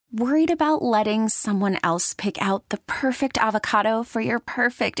Worried about letting someone else pick out the perfect avocado for your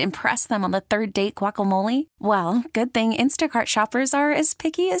perfect impress them on the third date guacamole? Well, good thing Instacart shoppers are as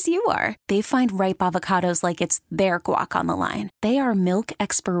picky as you are. They find ripe avocados like it's their guac on the line. They are milk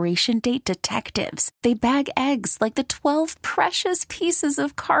expiration date detectives. They bag eggs like the 12 precious pieces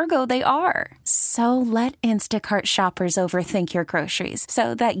of cargo they are. So let Instacart shoppers overthink your groceries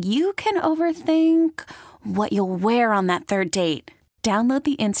so that you can overthink what you'll wear on that third date. Download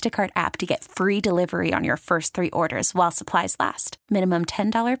the Instacart app to get free delivery on your first 3 orders while supplies last. Minimum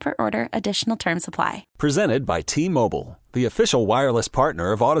 $10 per order. Additional terms apply. Presented by T-Mobile, the official wireless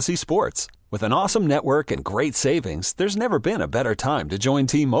partner of Odyssey Sports. With an awesome network and great savings, there's never been a better time to join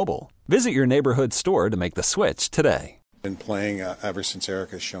T-Mobile. Visit your neighborhood store to make the switch today. Been playing ever since Eric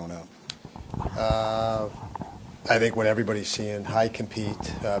has shown up. I think what everybody's seeing, high compete,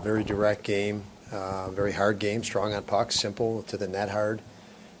 very direct game. Very hard game, strong on pucks, simple to the net hard.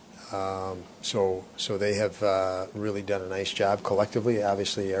 So they have really done a nice job collectively.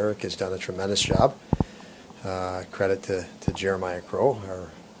 Obviously, Eric has done a tremendous job. Credit to Jeremiah Crow,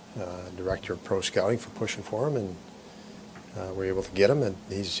 our director of pro scouting, for pushing for him, and we're able to get him. And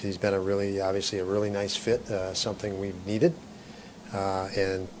he's been obviously a really nice fit, something we've needed.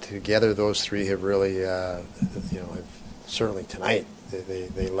 And together, those three have really, have certainly tonight.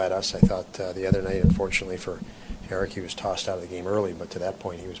 They led us. I thought the other night, unfortunately for Eric, he was tossed out of the game early, but to that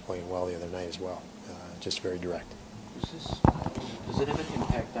point he was playing well the other night as well. Just very direct. Does it have an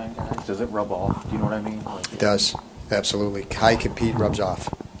impact on guys? Does it rub off? Do you know what I mean? It does, absolutely. High compete rubs off,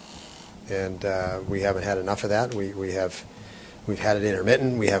 and we haven't had enough of that. We've had it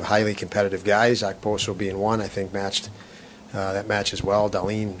intermittent. We have highly competitive guys. Okposo being one, I think matched that match as well.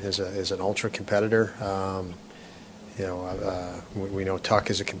 Darlene is an ultra competitor. We know Tuck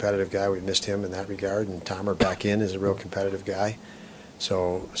is a competitive guy. We missed him in that regard, and Tomer back in is a real competitive guy.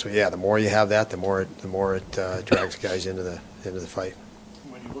 So yeah, the more you have that, the more it drags guys into the fight.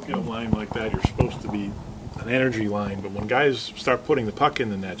 When you look at a line like that, you're supposed to be an energy line, but when guys start putting the puck in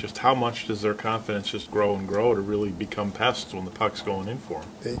the net, just how much does their confidence just grow and grow to really become pests when the puck's going in for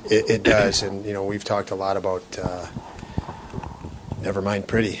them? It does, and we've talked a lot about. Never mind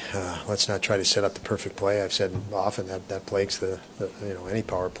pretty. Let's not try to set up the perfect play. I've said often that plagues the any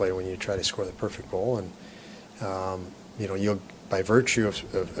power play when you try to score the perfect goal. And you'll by virtue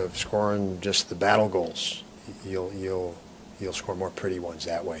of scoring just the battle goals, you'll score more pretty ones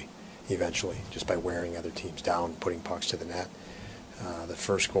that way eventually, just by wearing other teams down, putting pucks to the net. The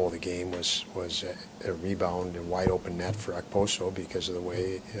first goal of the game was a rebound and wide open net for Okposo because of the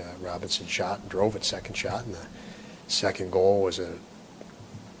way Robinson shot, drove it second shot, and the second goal was a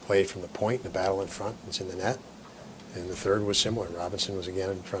play from the point, the battle in front, it's in the net. And the third was similar. Robinson was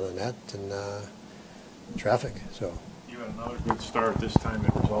again in front of the net and traffic. So you had another good start this time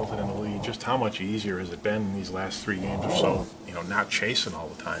that resulted in the lead. Just how much easier has it been in these last 3 games or so, not chasing all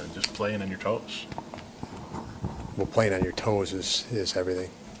the time and just playing on your toes? Well, playing on your toes is everything.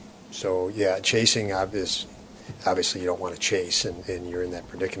 So yeah, chasing obviously you don't want to chase and you're in that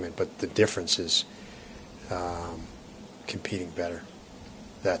predicament, but the difference is competing better.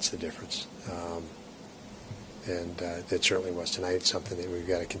 That's the difference. And it certainly was tonight. It's something that we've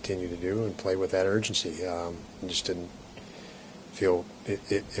got to continue to do and play with that urgency. Just didn't feel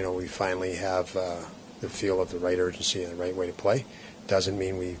it. We finally have the feel of the right urgency and the right way to play. Doesn't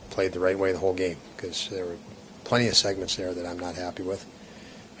mean we played the right way the whole game, because there were plenty of segments there that I'm not happy with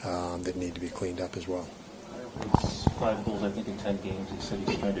that need to be cleaned up as well. He's 5 goals, I think, in 10 games. He said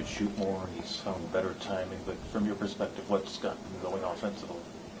he's trying to shoot more. He's found better timing. But from your perspective, what's got him going offensively?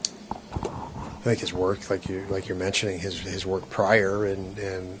 I think his work, like you're mentioning, his work prior, and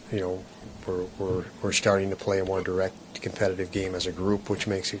we're starting to play a more direct, competitive game as a group, which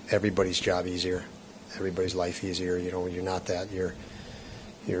makes everybody's job easier, everybody's life easier. When you're not that, you're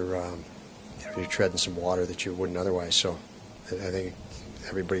treading some water that you wouldn't otherwise. So I think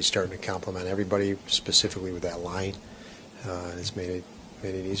everybody's starting to compliment everybody, specifically with that line, and it's made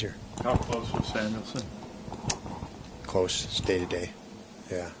it easier. How close was Samuelson? Close, it's day to day,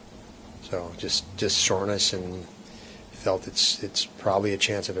 yeah. So just soreness, and felt it's probably a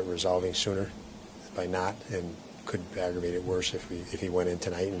chance of it resolving sooner by not, and could aggravate it worse if he went in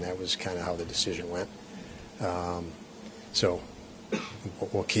tonight, and that was kind of how the decision went. So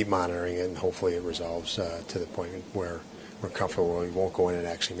we'll keep monitoring it, and hopefully it resolves to the point where we're comfortable where we won't go in and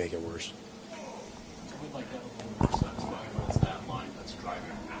actually make it worse. We'd like to have a little more satisfied when it's that line that's driving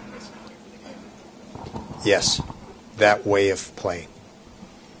this play for the game. Yes, that way of playing.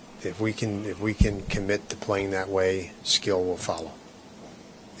 If we can commit to playing that way, skill will follow.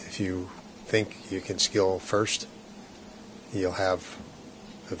 If you think you can skill first, you'll have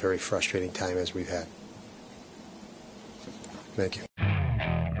a very frustrating time as we've had. Thank you.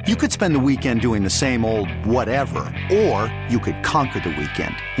 You could spend the weekend doing the same old whatever, or you could conquer the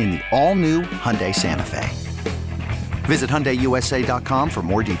weekend in the all-new Hyundai Santa Fe. Visit HyundaiUSA.com for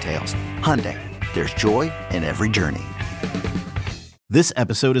more details. Hyundai, there's joy in every journey. This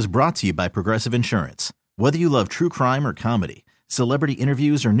episode is brought to you by Progressive Insurance. Whether you love true crime or comedy, celebrity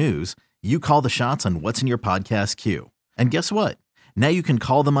interviews or news, you call the shots on what's in your podcast queue. And guess what? Now you can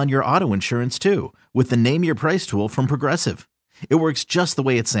call them on your auto insurance too with the Name Your Price tool from Progressive. It works just the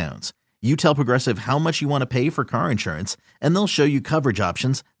way it sounds. You tell Progressive how much you want to pay for car insurance, and they'll show you coverage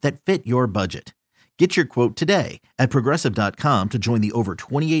options that fit your budget. Get your quote today at Progressive.com to join the over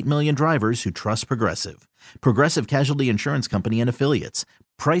 28 million drivers who trust Progressive. Progressive Casualty Insurance Company and Affiliates.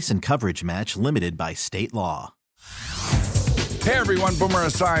 Price and coverage match limited by state law. Hey everyone, Boomer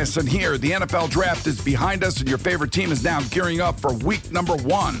Esiason here. The NFL draft is behind us and your favorite team is now gearing up for week number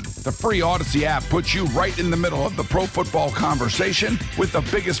 1. The free Odyssey app puts you right in the middle of the pro football conversation with the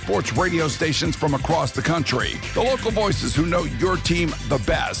biggest sports radio stations from across the country. The local voices who know your team the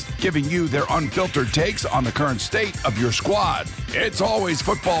best, giving you their unfiltered takes on the current state of your squad. It's always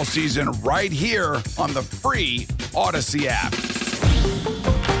football season right here on the free Odyssey app.